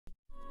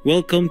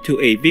Welcome to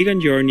A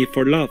Vegan Journey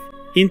for Love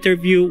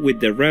interview with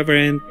the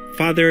Reverend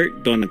Father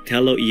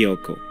Donatello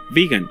Iocco,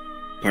 Vegan,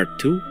 Part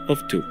 2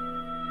 of 2.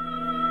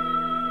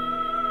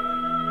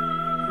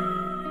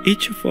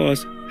 Each of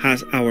us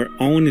has our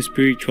own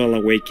spiritual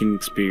awakening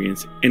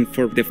experience, and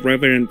for the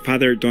Reverend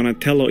Father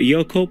Donatello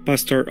Iocco,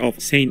 pastor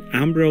of St.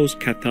 Ambrose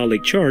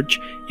Catholic Church,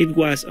 it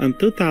was in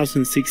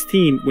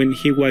 2016 when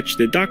he watched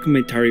the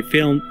documentary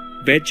film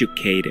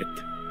Vegucated.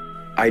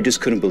 I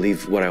just couldn't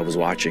believe what I was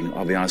watching,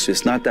 I'll be honest with you.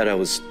 It's not that I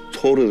was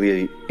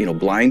totally,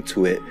 blind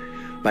to it,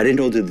 but I didn't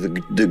know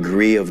the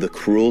degree of the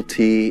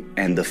cruelty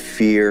and the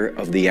fear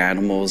of the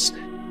animals.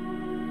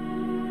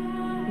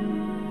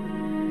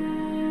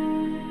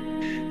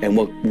 And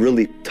what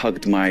really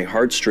tugged my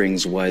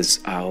heartstrings was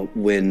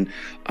when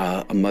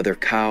a mother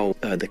cow,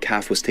 the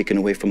calf was taken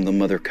away from the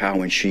mother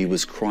cow and she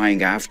was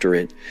crying after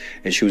it,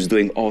 and she was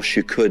doing all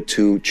she could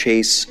to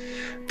chase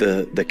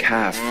the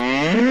calf.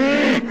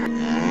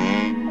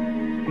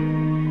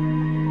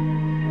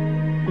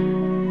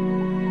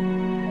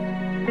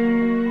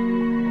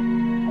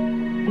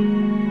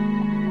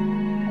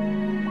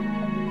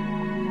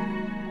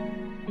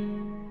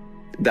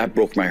 That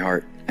broke my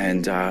heart,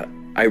 and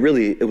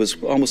it was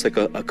almost like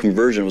a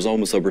conversion. It was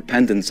almost a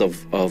repentance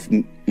of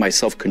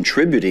myself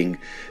contributing,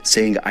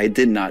 saying I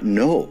did not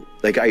know.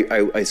 Like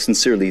I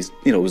sincerely,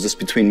 it was just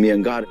between me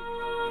and God.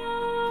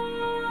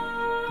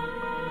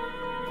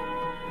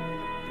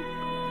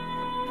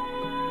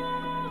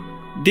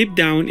 Deep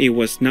down, it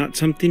was not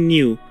something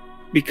new,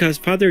 because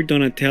Father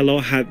Donatello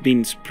had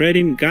been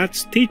spreading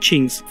God's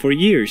teachings for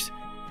years.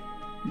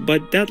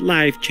 But that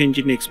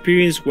life-changing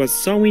experience was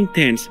so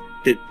intense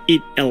that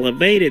it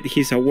elevated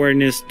his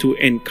awareness to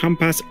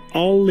encompass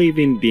all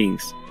living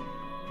beings.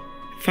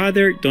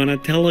 Father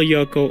Donatello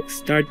Iocco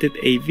started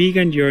a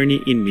vegan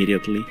journey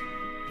immediately.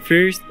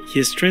 First,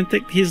 he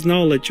strengthened his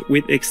knowledge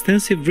with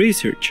extensive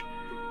research.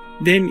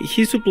 Then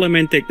he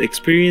supplemented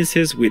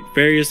experiences with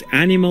various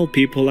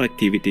animal-people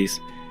activities.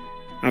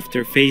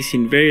 After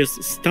facing various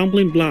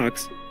stumbling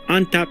blocks,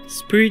 untapped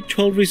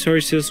spiritual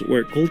resources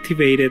were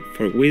cultivated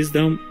for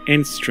wisdom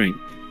and strength.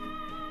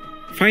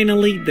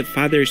 Finally, the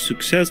Father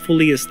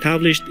successfully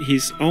established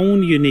his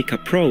own unique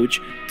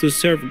approach to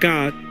serve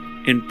God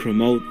and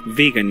promote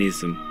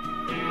veganism.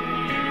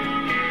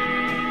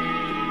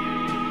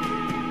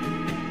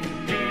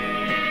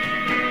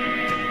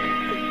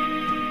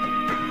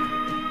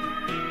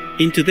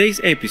 In today's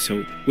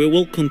episode, we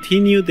will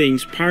continue the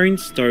inspiring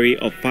story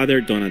of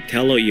Father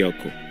Donatello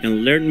Iocco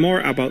and learn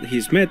more about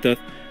his method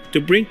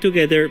to bring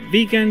together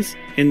vegans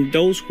and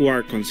those who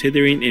are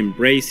considering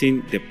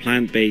embracing the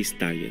plant-based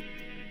diet.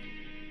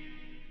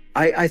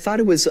 I thought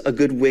it was a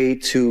good way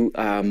to,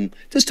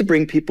 just to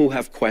bring people who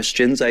have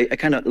questions. I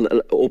kind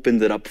of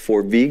opened it up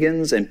for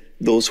vegans and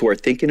those who are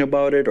thinking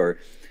about it.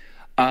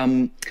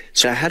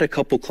 So I had a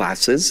couple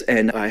classes,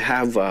 and I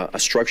have a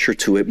structure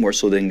to it, more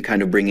so than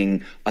kind of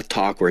bringing a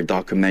talk or a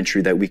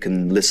documentary that we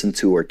can listen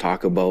to or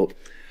talk about.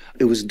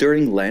 It was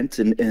during Lent.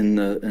 In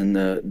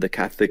the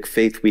Catholic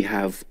faith, we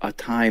have a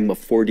time of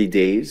 40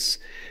 days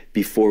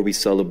before we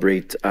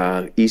celebrate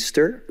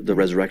Easter, the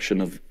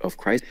resurrection of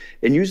Christ.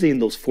 And usually in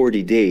those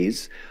 40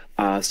 days,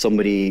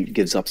 somebody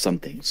gives up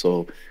something.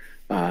 So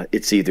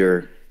it's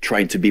either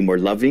trying to be more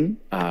loving,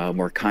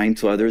 more kind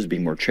to others, be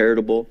more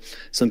charitable.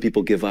 Some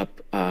people give up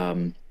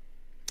a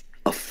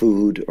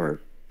food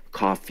or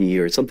coffee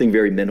or something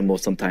very minimal,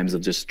 sometimes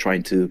of just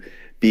trying to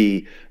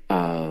be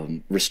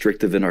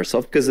restrictive in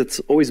ourselves, because it's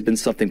always been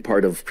something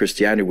part of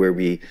Christianity where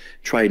we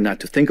try not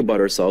to think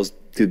about ourselves,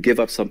 to give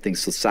up something,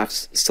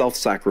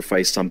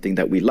 self-sacrifice something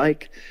that we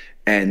like,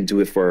 and do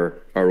it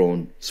for our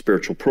own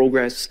spiritual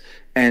progress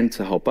and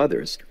to help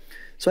others.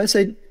 So I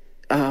said,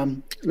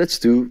 let's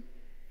do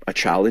a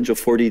challenge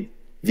of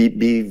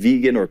be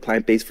vegan or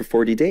plant-based for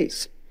 40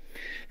 days.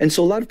 And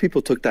so a lot of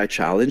people took that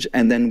challenge,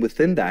 and then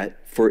within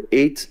that, for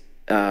 8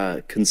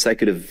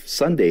 consecutive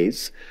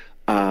Sundays,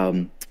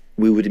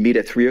 we would meet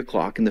at 3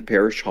 o'clock in the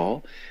parish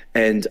hall,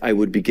 and I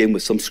would begin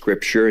with some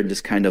scripture and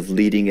just kind of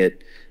leading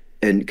it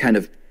and kind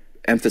of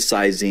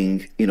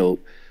emphasizing,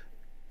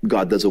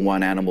 God doesn't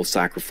want animal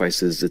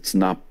sacrifices. It's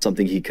not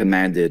something he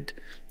commanded.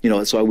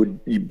 So I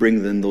would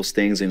bring in those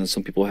things, and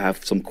some people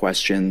have some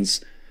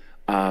questions,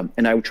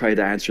 and I would try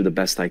to answer the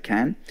best I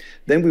can.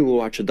 Then we would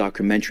watch a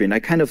documentary, and I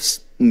kind of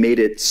made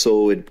it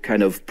so it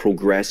kind of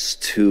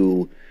progressed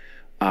to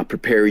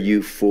prepare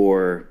you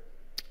for,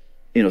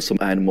 some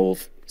animal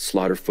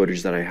slaughter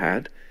footage that I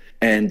had.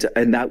 And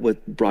that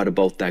what brought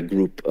about that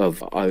group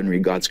of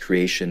honoring God's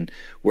creation,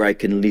 where I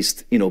can at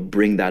least,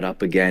 bring that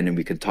up again, and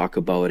we can talk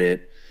about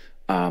it,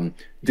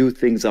 do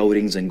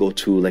outings and go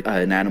to like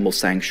an animal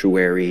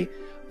sanctuary,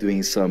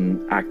 doing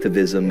some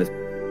activism.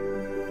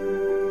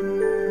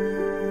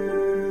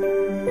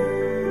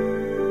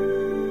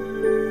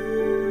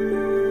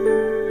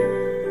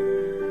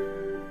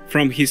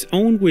 From his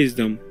own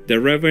wisdom, the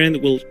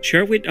Reverend will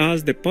share with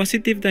us the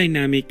positive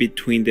dynamic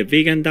between the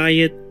vegan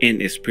diet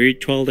and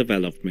spiritual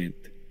development.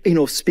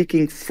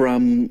 Speaking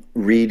from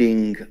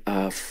reading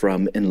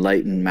from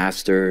enlightened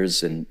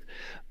masters and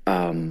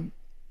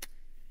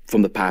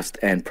from the past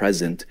and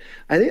present.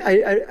 I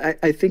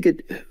think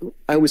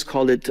I always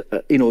call it,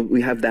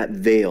 we have that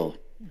veil.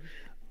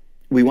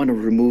 We want to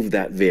remove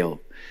that veil.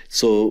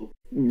 So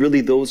really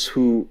those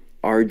who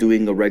are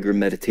doing a regular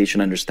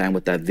meditation understand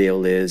what that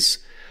veil is.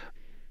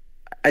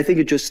 I think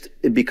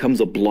it becomes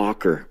a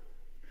blocker.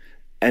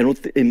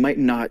 It might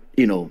not,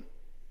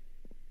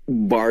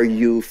 bar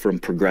you from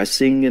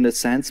progressing in a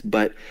sense,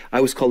 but I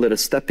always call it a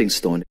stepping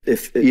stone.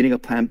 If eating a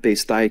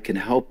plant-based diet can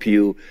help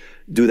you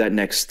do that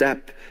next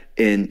step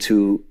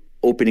into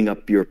opening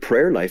up your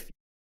prayer life,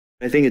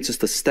 I think it's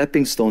just a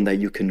stepping stone that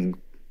you can,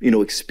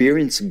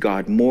 experience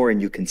God more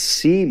and you can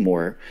see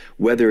more,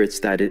 whether it's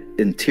that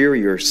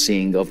interior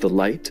seeing of the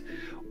light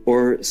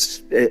or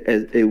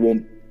it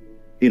won't,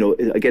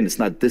 again, it's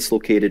not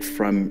dislocated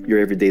from your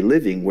everyday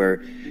living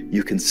where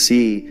you can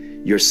see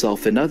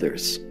yourself in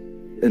others.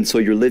 And so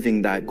you're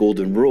living that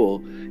golden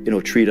rule,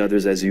 treat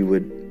others as you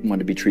would want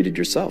to be treated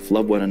yourself.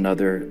 Love one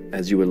another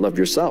as you would love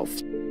yourself.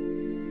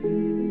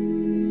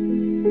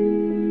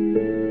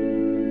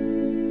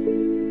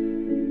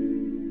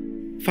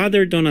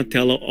 Father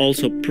Donatello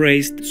also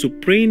praised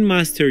Supreme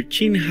Master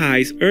Chin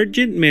Hai's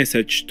urgent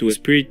message to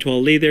spiritual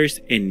leaders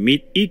and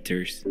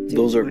meat-eaters.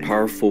 Those are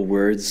powerful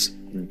words.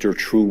 They're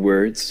true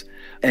words.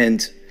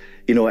 And,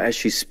 as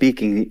she's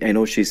speaking, I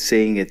know she's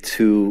saying it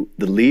to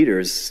the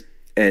leaders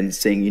and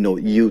saying,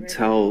 you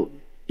tell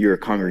your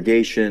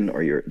congregation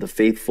or the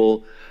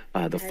faithful,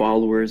 the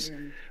followers.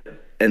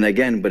 And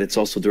again, but it's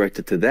also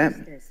directed to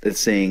them. It's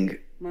saying,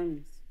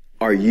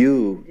 are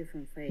you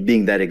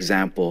being that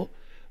example?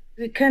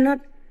 We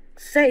cannot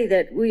say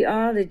that we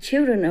are the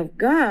children of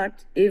God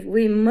if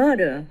we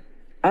murder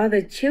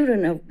other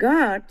children of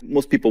God.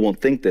 Most people won't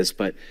think this,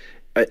 but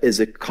is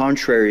it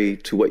contrary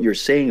to what you're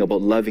saying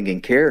about loving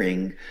and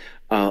caring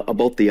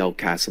about the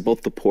outcasts,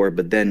 about the poor,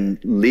 but then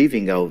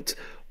leaving out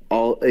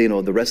all,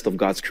 the rest of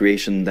God's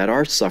creation that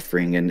are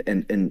suffering,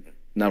 and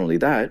not only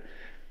that,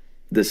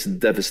 this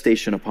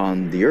devastation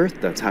upon the earth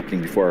that's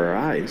happening before our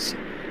eyes,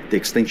 the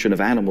extinction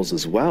of animals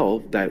as well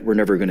that we're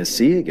never going to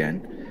see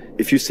again.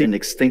 If you see an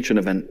extinction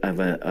of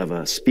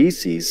a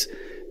species,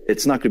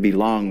 it's not going to be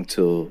long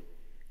till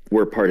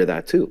we're part of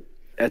that too.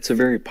 That's a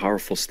very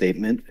powerful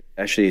statement.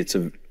 Actually,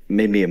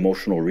 made me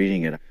emotional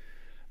reading it.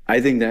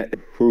 I think that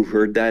who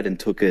heard that and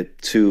took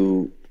it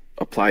to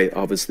apply,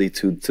 obviously,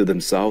 to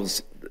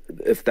themselves,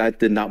 if that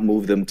did not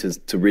move them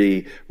to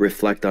really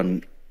reflect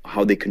on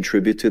how they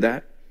contribute to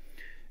that,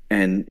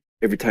 and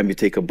every time you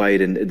take a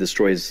bite and it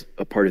destroys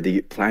a part of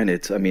the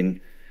planet, I mean,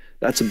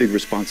 that's a big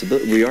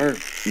responsibility. We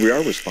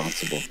are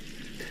responsible.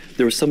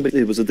 There was somebody,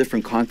 it was a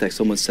different context.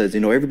 Someone says,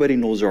 everybody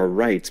knows our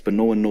rights, but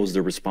no one knows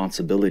their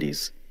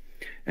responsibilities.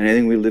 And I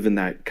think we live in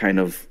that kind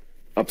of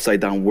upside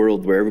down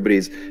world where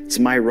it's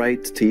my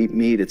right to eat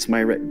meat, it's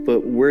my right,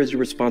 but where's your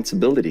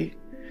responsibility?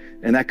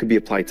 And that could be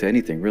applied to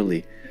anything,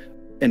 really.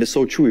 And it's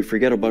so true, we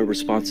forget about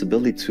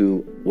responsibility to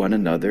one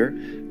another,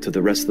 to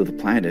the rest of the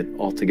planet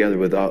altogether,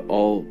 with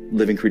all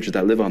living creatures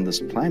that live on this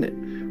planet.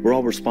 We're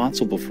all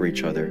responsible for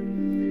each other.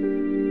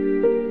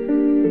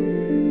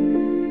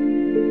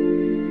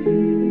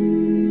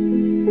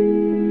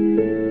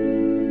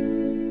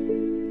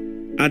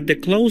 At the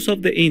close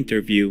of the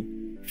interview,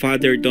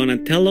 Father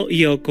Donatello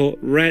Iocco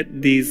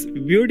read these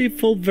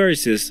beautiful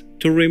verses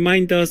to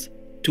remind us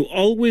to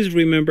always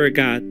remember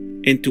God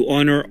and to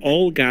honor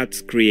all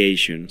God's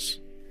creations.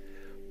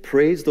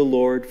 Praise the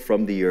Lord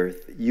from the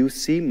earth, you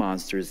sea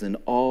monsters in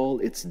all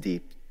its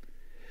deep.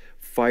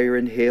 Fire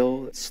and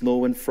hail,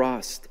 snow and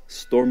frost,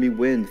 stormy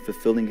wind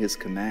fulfilling his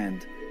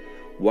command.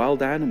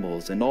 Wild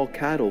animals and all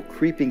cattle,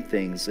 creeping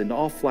things and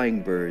all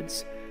flying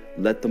birds,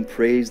 let them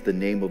praise the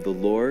name of the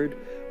Lord,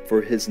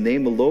 for his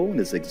name alone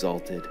is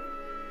exalted.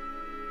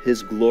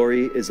 His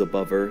glory is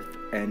above earth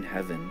and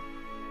heaven.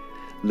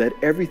 Let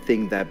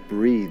everything that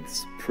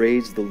breathes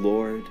praise the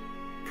Lord,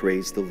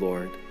 praise the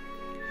Lord.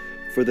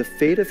 For the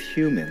fate of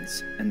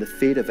humans and the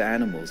fate of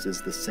animals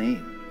is the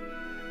same.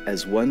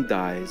 As one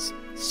dies,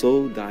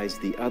 so dies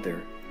the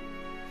other.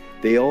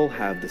 They all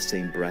have the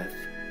same breath,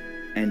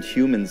 and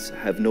humans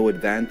have no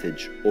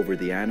advantage over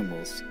the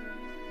animals,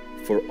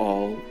 for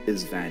all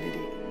is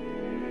vanity.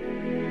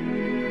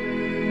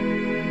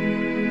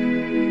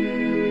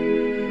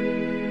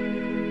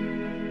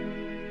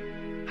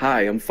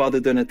 Hi, I'm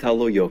Father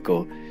Donatello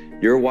Iocco.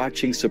 You're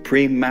watching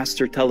Supreme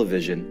Master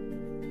Television.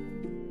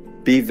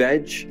 Be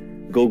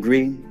veg, go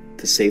green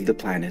to save the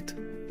planet.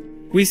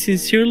 We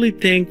sincerely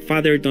thank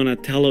Father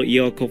Donatello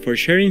Iocco for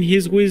sharing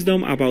his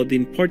wisdom about the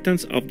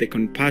importance of the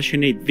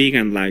compassionate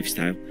vegan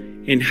lifestyle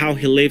and how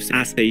he lives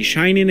as a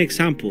shining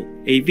example,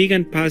 a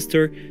vegan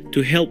pastor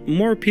to help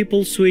more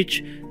people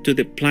switch to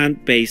the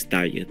plant-based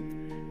diet.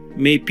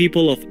 May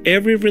people of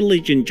every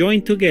religion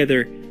join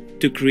together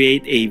to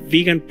create a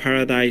vegan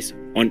paradise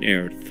on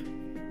earth.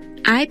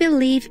 I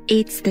believe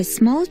it's the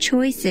small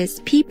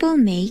choices people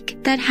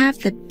make that have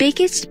the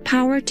biggest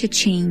power to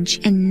change,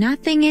 and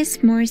nothing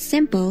is more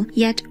simple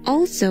yet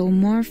also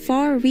more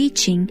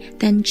far-reaching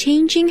than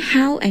changing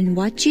how and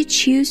what you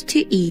choose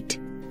to eat.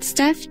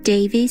 Steph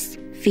Davis,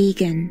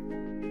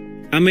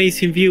 vegan.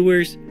 Amazing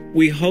viewers,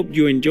 We hope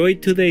you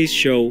enjoyed today's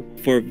show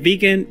for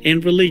Vegan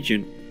and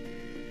Religion.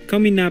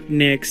 Coming up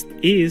next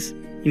is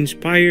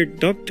Inspired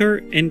Doctor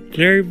and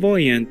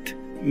Clairvoyant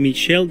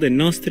Michel de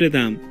Notre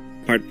Dame,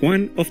 Part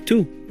 1 of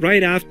 2,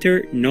 right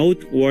after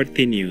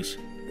Noteworthy News.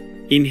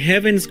 In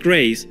heaven's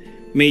grace,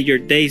 may your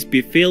days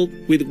be filled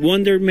with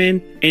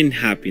wonderment and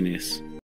happiness.